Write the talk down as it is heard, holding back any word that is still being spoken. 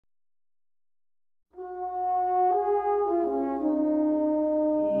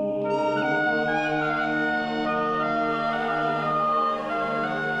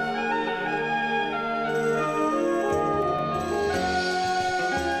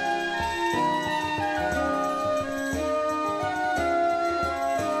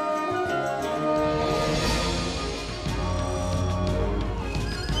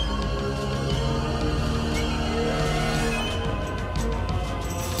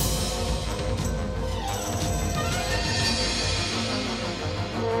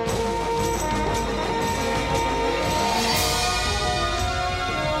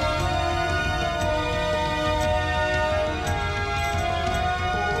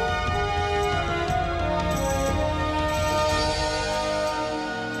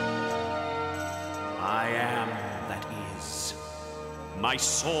my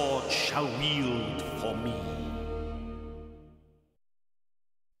sword shall wield for me.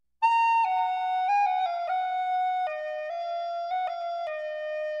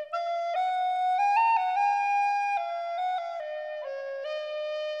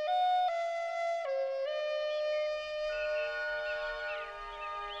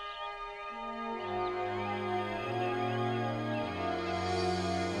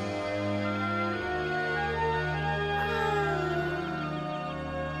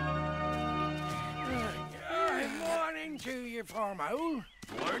 To you, farm owl.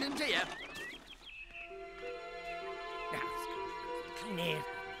 Morning to you.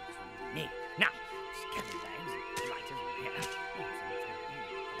 Now, scallywags, lighters here.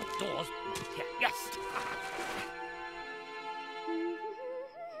 Doors here. Yes.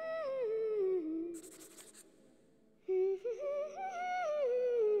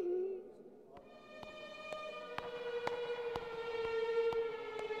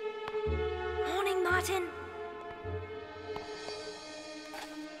 Morning, Martin.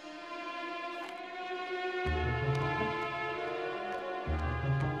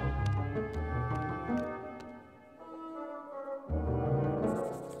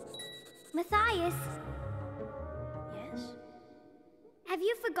 Matthias, Yes? have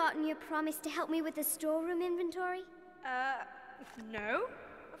you forgotten your promise to help me with the storeroom inventory? No.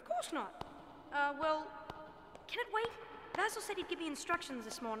 Of course not. Well, can it wait? Basil said he'd give me instructions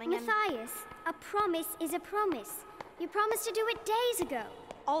this morning and... Matthias, a promise is a promise. You promised to do it days ago.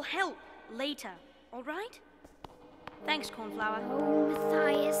 I'll help later, all right? Thanks, Cornflower. Oh,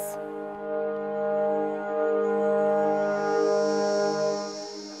 Matthias.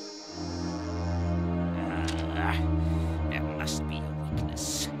 There must be a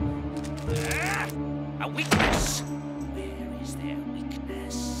weakness. A weakness! Where is their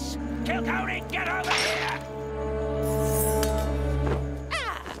weakness? Kilconey, get over here!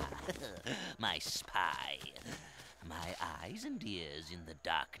 My spy. My eyes and ears in the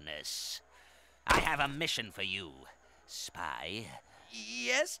darkness. I have a mission for you, spy.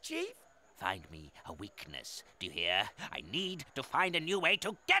 Yes, Chief? Find me a weakness. Do you hear? I need to find a new way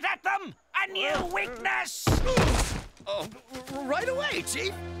to get at them! A new weakness! Oh, right away,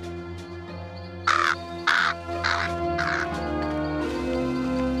 Chief.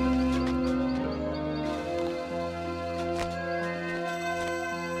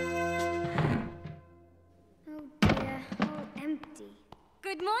 Oh dear, all empty.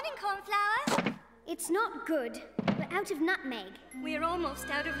 Good morning, Cornflower. It's not good. We're out of nutmeg. We're almost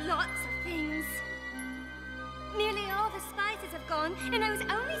out of lots of things. Nearly all the spices have gone, and I was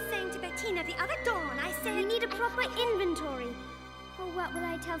only saying to Bettina the other dawn, I said... We need a proper inventory. Oh, what will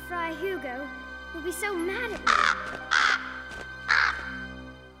I tell Friar Hugo? He'll be so mad at me.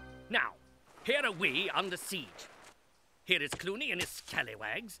 Now, here are we under siege. Here is Clooney and his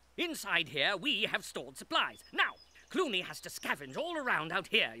scallywags. Inside here, we have stored supplies. Now, Clooney has to scavenge all around out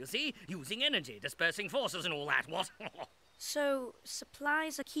here, you see, using energy, dispersing forces and all that, what? So,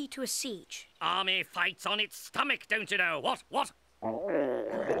 supplies are key to a siege. Army fights on its stomach, don't you know? What?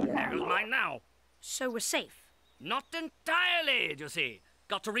 There goes mine now. So we're safe. Not entirely, do you see.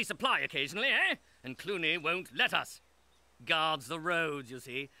 Got to resupply occasionally, eh? And Clooney won't let us. Guards the roads, you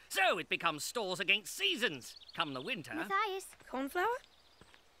see. So it becomes stores against seasons. Come the winter... Matthias, Cornflower?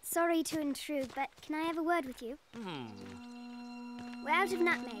 sorry to intrude, but can I have a word with you? We're out of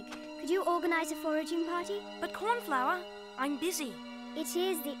nutmeg. Could you organize a foraging party? But Cornflower, I'm busy. It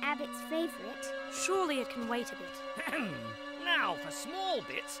is the abbot's favorite. Surely it can wait a bit. Now, for small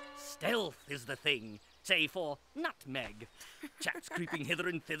bits, stealth is the thing. Say, for nutmeg. Chaps creeping hither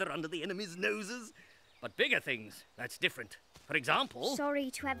and thither under the enemy's noses. But bigger things, that's different. For example... Sorry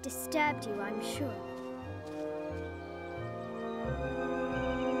to have disturbed you, I'm sure.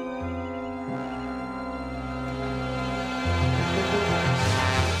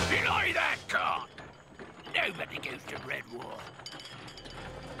 Deny that, cart! Nobody goes to Redwall.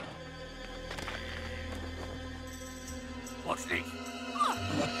 What's this?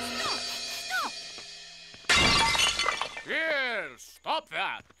 Here, stop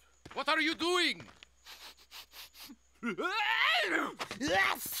that! What are you doing?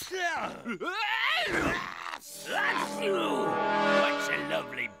 That's you! What's a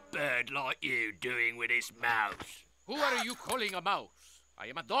lovely bird like you doing with this mouse? Who are you calling a mouse? I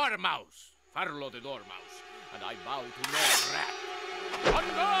am a dormouse, Farlo the dormouse, and I bow to no rat. On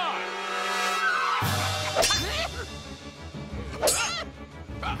guard!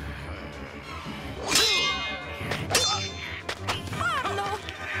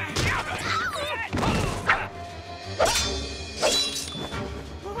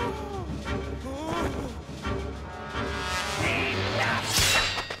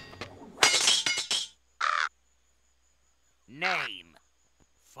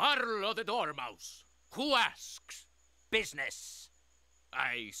 Farlow the Dormouse. Who asks? Business.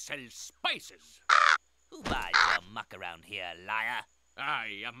 I sell spices. Who buys your muck around here, liar?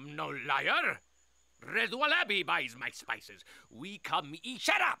 I am no liar. Redwall Abbey buys my spices. We come eat.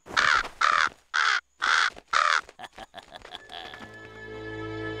 Shut up!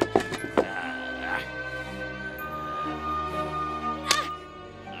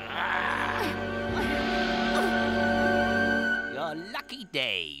 Your lucky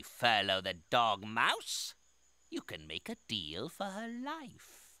day, Farlow the Dog Mouse. You can make a deal for her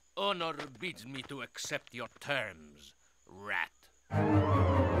life. Honor bids me to accept your terms, rat.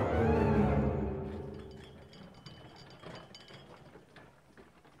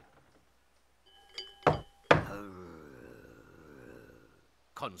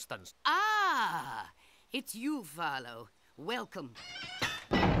 Constance. Ah, it's you, Farlow. Welcome.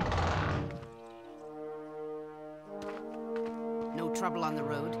 No trouble on the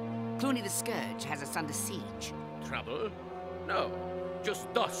road? Clooney the Scourge has us under siege. Trouble? No,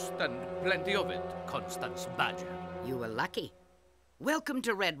 just dust and plenty of it, Constance Badger. You were lucky. Welcome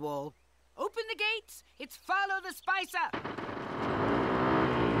to Redwall. Open the gates. It's Farlow the Spicer.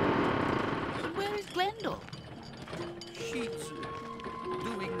 But where is Glendale? She's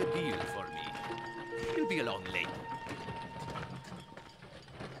doing the deal for me. She'll be along later.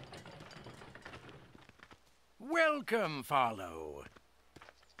 Welcome, Farlow.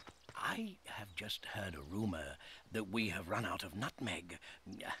 I have just heard a rumor that we have run out of nutmeg.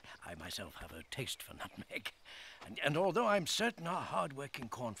 I myself have a taste for nutmeg. And although I'm certain our hard-working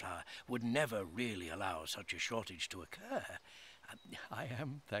cornflour would never really allow such a shortage to occur, I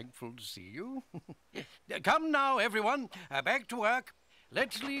am thankful to see you. Come now, everyone, back to work.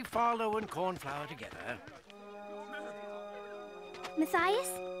 Let's leave Farlow and cornflour together.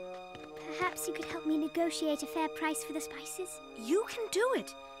 Matthias, perhaps you could help me negotiate a fair price for the spices? You can do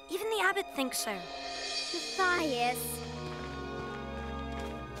it. Even the abbot thinks so. Matthias.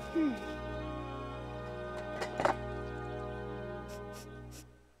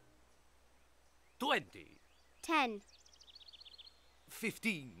 20. 10.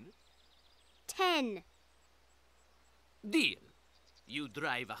 15. 10. Deal. You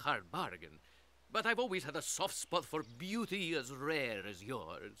drive a hard bargain, but I've always had a soft spot for beauty as rare as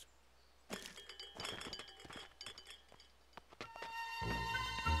yours.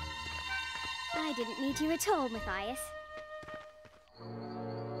 I didn't need you at all, Matthias.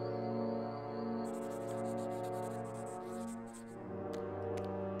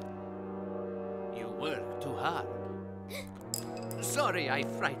 You work too hard. Sorry I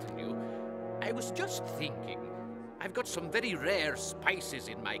frightened you. I was just thinking. I've got some very rare spices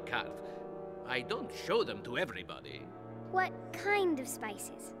in my cart. I don't show them to everybody. What kind of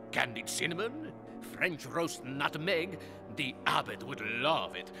spices? Candied cinnamon, French roast nutmeg. The abbot would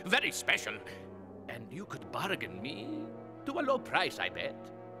love it. Very special. And you could bargain me to a low price, I bet.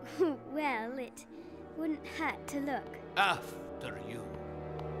 Well, it wouldn't hurt to look. After you.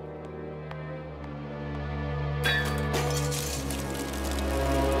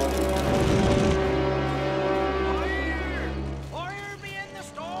 Fire me in the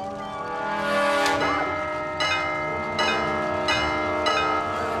storeroom!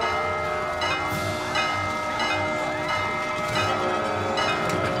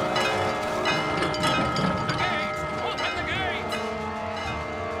 Open the gate!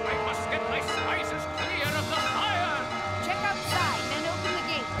 I must get my spices clear of the fire! Check outside, then open the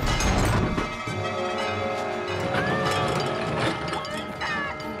gate.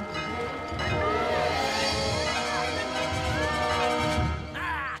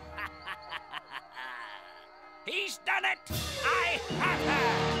 He's done it! I have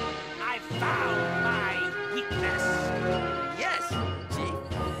her! I found my weakness! Yes, Chief.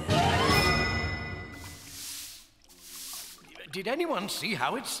 Did anyone see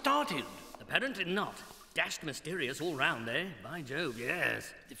how it started? Apparently not. Dashed mysterious all round, eh? By Jove,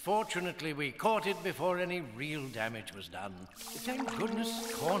 yes. Fortunately, we caught it before any real damage was done. Thank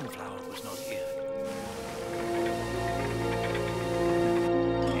goodness cornflour was not here.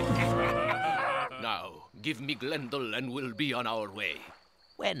 Now, give me Glendale and we'll be on our way.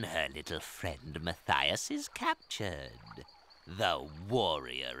 When her little friend Matthias is captured. The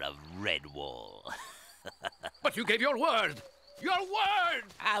warrior of Redwall. But you gave your word! Your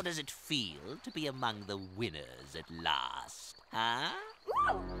word! How does it feel to be among the winners at last, huh?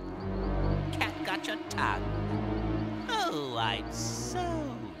 Cat got your tongue? Oh, I'm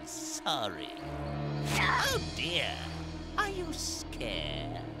so sorry. Oh, dear. Are you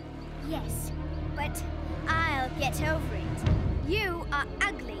scared? Yes, but I'll get over it. You are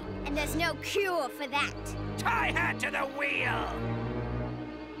ugly, and there's no cure for that. Tie her to the wheel!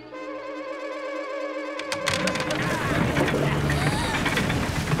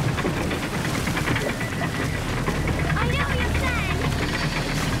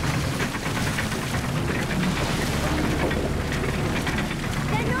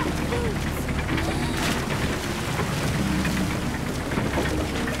 gates!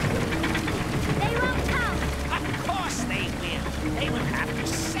 They won't come! Of course they will. They will have to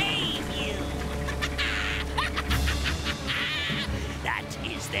save you. That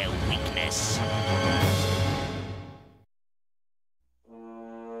is their weakness.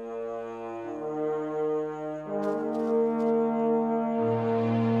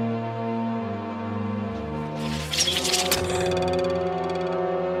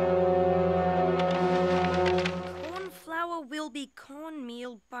 Cornflower will be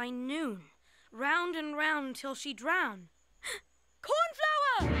cornmeal by noon. Round and round till she drown.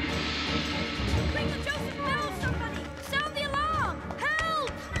 Cornflower! Quick, the Joseph Bell, somebody! Sound the alarm! Help!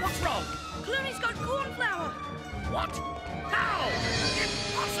 What's wrong? Clooney's got cornflower! What? How?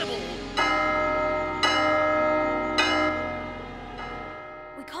 Impossible!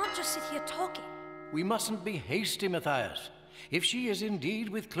 We can't just sit here talking. We mustn't be hasty, Matthias. If she is indeed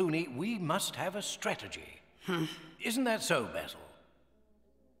with Clooney, we must have a strategy. Isn't that so, Basil?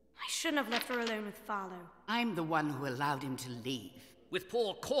 I shouldn't have left her alone with Farlow. I'm the one who allowed him to leave. With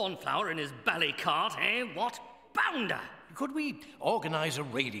poor Cornflower in his bally cart, eh? What? Bounder! Could we organize a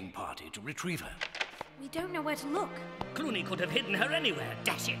raiding party to retrieve her? We don't know where to look. Clooney could have hidden her anywhere,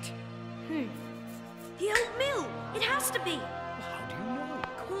 dash it! The old mill! It has to be! How do you know?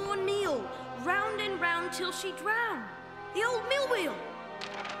 Cornmeal! Round and round till she drown. The old mill wheel!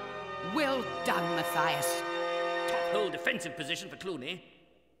 Well done, Matthias. Top hole defensive position for Clooney.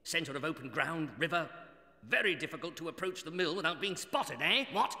 Centre of open ground, river. Very difficult to approach the mill without being spotted, eh?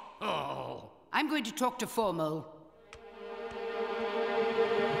 What? Oh! I'm going to talk to Formo.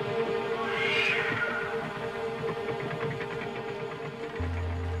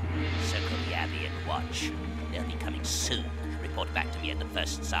 Circle the Abbey and watch. They'll be coming soon. Report back to me at the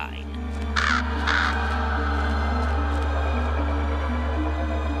first sign.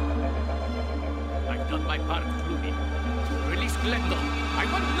 I've done my part, Clooney. Release Glendon. I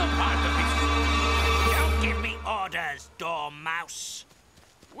want no part of this. Don't give me orders, Dormouse.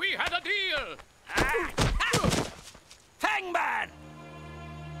 We had a deal. Fangman!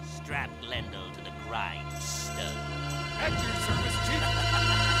 Strap Glendon to the grindstone. At your service, Chief.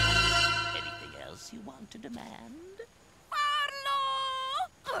 Anything else you want to demand?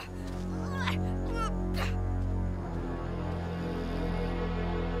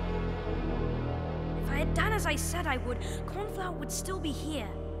 If I had done as I said I would, Cornflower would still be here.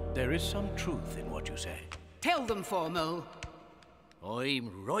 There is some truth in what you say. Tell them, Formo.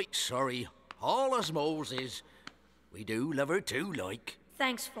 I'm right sorry. All us moles is. We do love her too, like.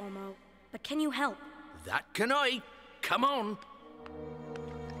 Thanks, Formo. But can you help? That can I. Come on.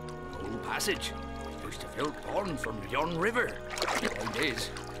 Old passage. Used to fill corn from yon river. Point is,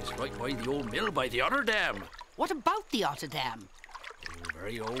 it's right by the old mill by the Otter Dam. What about the Otter Dam?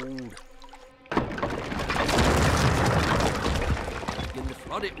 Very old. In the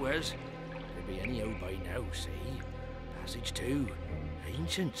flood it was. There'd be any out by now, see? Passage too.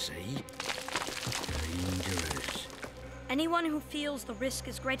 Ancient, see? Dangerous. Anyone who feels the risk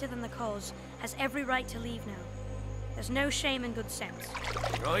is greater than the cause has every right to leave now. There's no shame in good sense.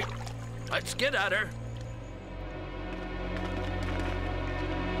 Right. Let's get at her.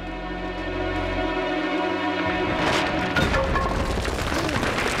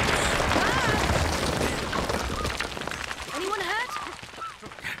 Anyone hurt?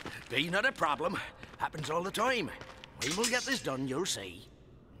 Be not a problem. Happens all the time. We will get this done, you'll see.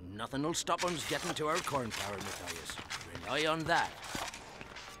 Nothing'll stop us getting to our cornflower, Matthias. Rely on that.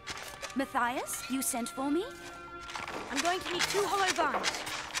 Matthias, you sent for me? I'm going to need 2 hollow vines.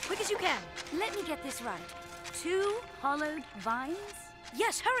 Quick as you can. Let me get this right. 2 hollowed vines?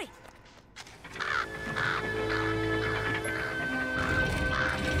 Yes, hurry!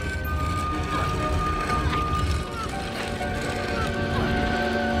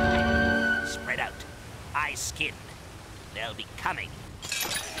 Spread out. Eye skin. They'll be coming.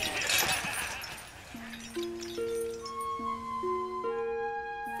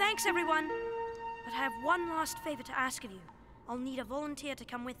 Thanks, everyone. But I have one last favor to ask of you. I'll need a volunteer to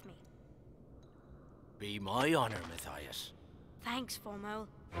come with me. Be my honor, Matthias. Thanks, Formo.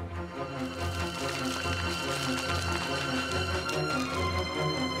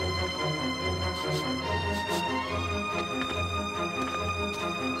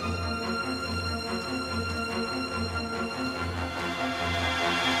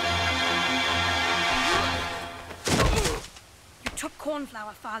 You took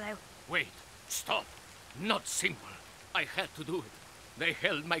cornflower, Farlow. Wait. Stop. Not simple. I had to do it. They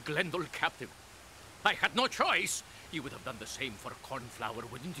held my Glendon captive. I had no choice. You would have done the same for cornflower,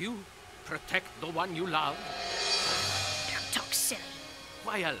 wouldn't you? Protect the one you love. Don't talk silly.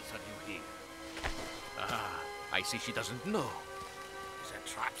 Why else are you here? Ah, I see she doesn't know. It's a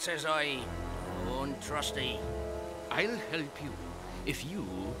trap, says I. Untrusty. I'll help you if you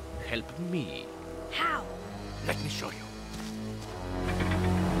help me. How? Let me show you.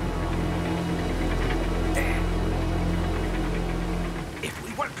 If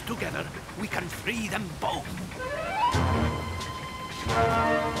we work together, we can free them both.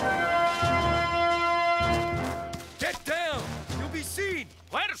 Get down! You'll be seen!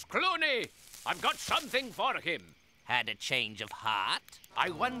 Where's Clooney? I've got something for him. Had a change of heart? I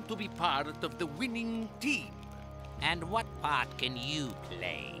want to be part of the winning team. And what part can you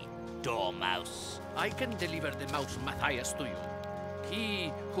play, Dormouse? I can deliver the mouse Matthias to you.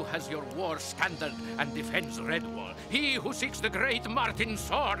 He who has your war standard and defends Redwall. He who seeks the great Martin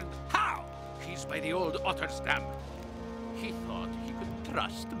sword. How? He's by the old otter's dam. He thought he could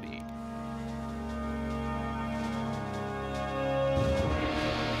trust me.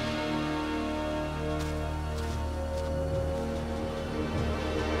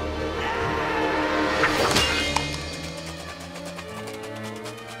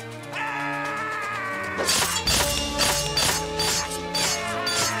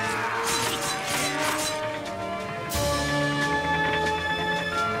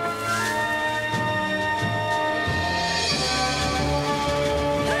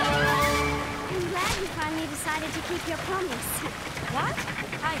 Keep your promise. What?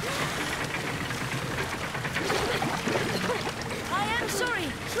 I am sorry.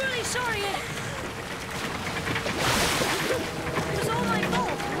 Truly sorry. It was all my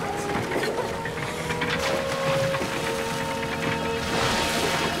fault.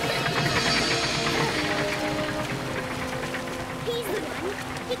 He's the one.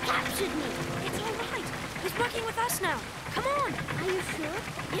 He captured me. It's all right. He's working with us now. Come on. Are you sure?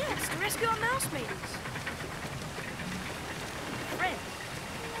 Yes, to rescue our mouse maidens. Fred.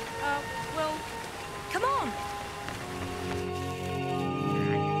 Well, come on.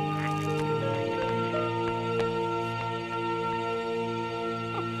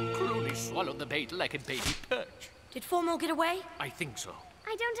 Clooney swallowed the bait like a baby perch. Did Formol get away? I think so.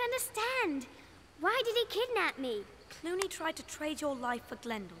 I don't understand. Why did he kidnap me? Clooney tried to trade your life for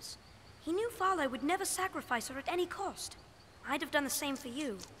Glendel's. He knew Farlow would never sacrifice her at any cost. I'd have done the same for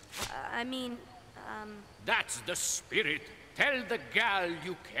you. That's the spirit. Tell the gal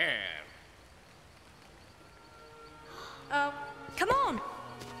you care. Come on!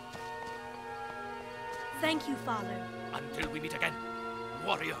 Thank you, Farlow. Until we meet again,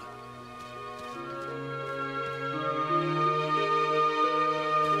 warrior.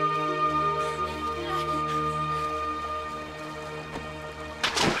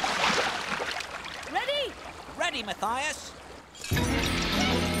 Ready? Ready, Matthias.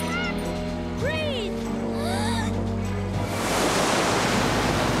 Breathe!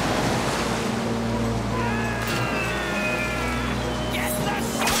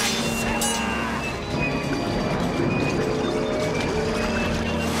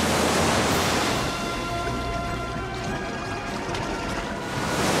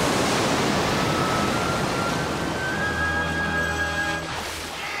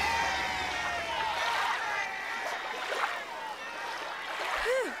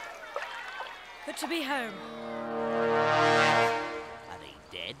 Good to be home. Are they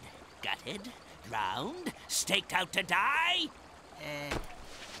dead, gutted, drowned, staked out to die?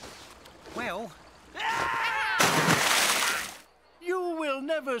 Well... You will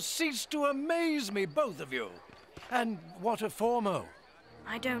never cease to amaze me, both of you. And what of Formo?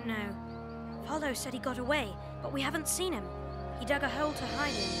 I don't know. Farlow said he got away, but we haven't seen him. He dug a hole to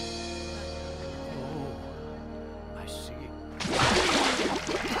hide in. Oh, I see.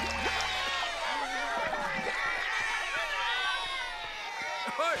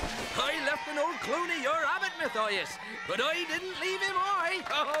 I left an old Clooney your abbot, Matthias, but I didn't leave him,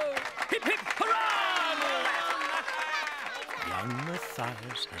 Oh! Hip, hip, hurrah! Young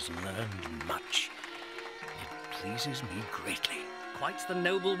Matthias has learned much. It pleases me greatly. Quite the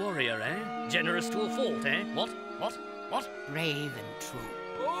noble warrior, eh? Generous to a fault, eh? What? Brave and true.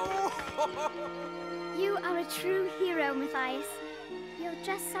 Oh! You are a true hero, Matthias. You're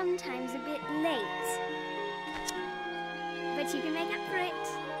just sometimes a bit late. But you can make up for it.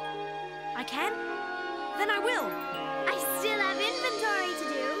 I can? Then I will.